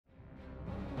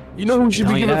You know who should be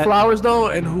Telling you given that. flowers though,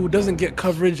 and who doesn't get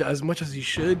coverage as much as he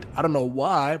should? I don't know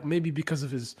why. Maybe because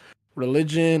of his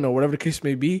religion or whatever the case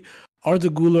may be. Arda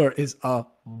Güler is a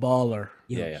baller.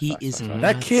 Yeah, he facts, is facts.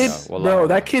 That kid, Yeah, wallah, bro.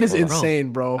 That wallah, kid is wallah.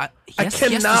 insane, bro. I he has to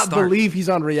cannot start. believe he's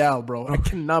on Real, bro. I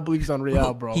cannot believe he's on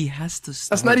Real, bro. He has to start.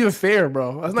 That's not even fair,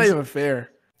 bro. That's not even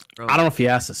fair. Bro, I don't know if he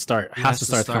has to start. He Has to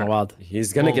start. It's kind of wild.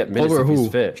 He's gonna get minutes over if he's who?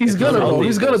 fit. He's If gonna, healthy, bro.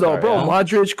 He's gonna, though, bro. yeah.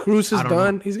 Modric, Cruz is I don't know.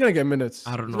 done. He's gonna get minutes.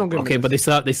 I don't He's know, gonna get bro. Okay, but they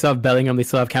still have Bellingham. They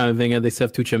still have Camavinga. They still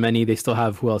have Tuchemani. They still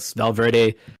have who else?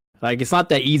 Valverde. Like it's not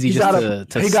that easy He's just gotta-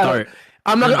 to he gotta- start.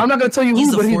 I'm not gonna tell you He's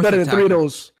who, the but he's fourth better than three of attacker.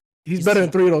 those. He's better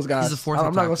than three of those guys. He's the fourth I'm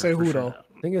not gonna attacker, say for who sure. though.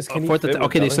 Thing is, can he Fourth fit with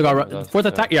okay, they still got Bellingham? fourth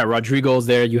attack. Yeah, Rodrigo's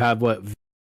there. You have what?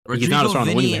 He's not Rodrigo, on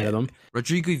the winning Vini, ahead of them.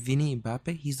 Rodrigo, Vini,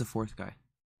 Mbappe. He's the fourth guy,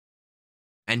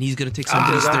 and he's gonna take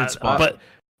somebody's third spot. But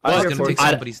he's I'd gonna take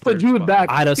I'd- somebody's Put third Jude spot. back.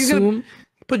 I'd He's gonna assume.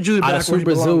 put Jude back. where he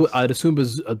belongs. I'd assume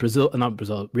Brazil, not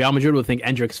Brazil. Real Madrid would think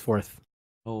Endrick's fourth.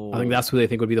 Oh, I think that's who they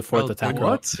think would be the fourth Bro, attacker.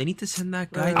 What? They need to send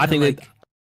that guy. I to, think like,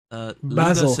 Basel.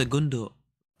 Liga Segundo.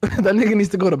 That nigga needs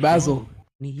to go to Basel.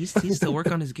 He needs to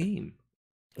work on his game.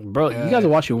 Bro, Yeah. you guys are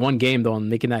watching one game though and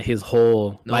making that his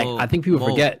whole. Like No, I think people Mo,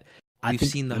 forget. I we've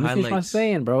think, seen the let me finish my highlights.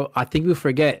 saying, bro. I think we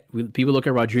forget. People look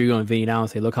at Rodrigo and Vini now and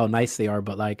say, "Look how nice they are,"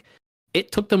 but like,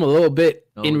 it took them a little bit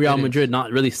No, in it Real didn't. Madrid,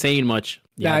 not really saying much.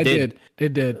 Yeah, it it did.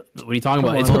 It did. What are you talking Come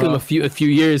about? It on, took them bro. a few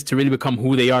years to really become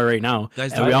who they are right now.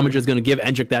 Guys, And don't Real remember- Madrid's gonna give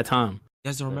Endrick that time. You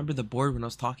guys don't remember the board when I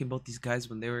was talking about these guys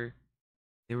when they were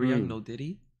young? No, did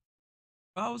he?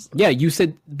 I was. Yeah, you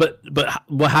said, but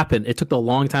what happened? It took a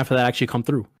long time for that to actually come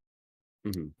through.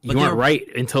 Mhm. You But weren't they're- right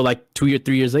until like 3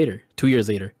 years later. 2 years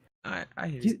later. I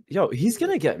hear you. He's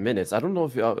gonna get minutes. I don't know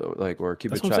if like we're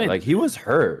keeping That's what I'm track. saying. Like he was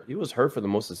hurt. He was hurt for the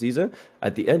most of the season.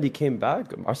 At the end, he came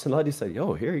back. Arsenal said,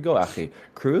 "Yo, here you go, Akhi.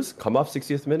 Cruz, come off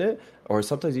 60th minute." Or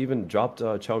sometimes he even dropped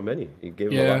Chalmeni. He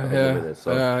gave him a lot of minutes.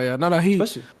 So yeah. No, he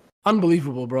especially,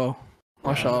 unbelievable, bro.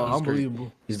 Mashallah, he's great.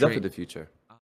 unbelievable. he's Great. definitely the future.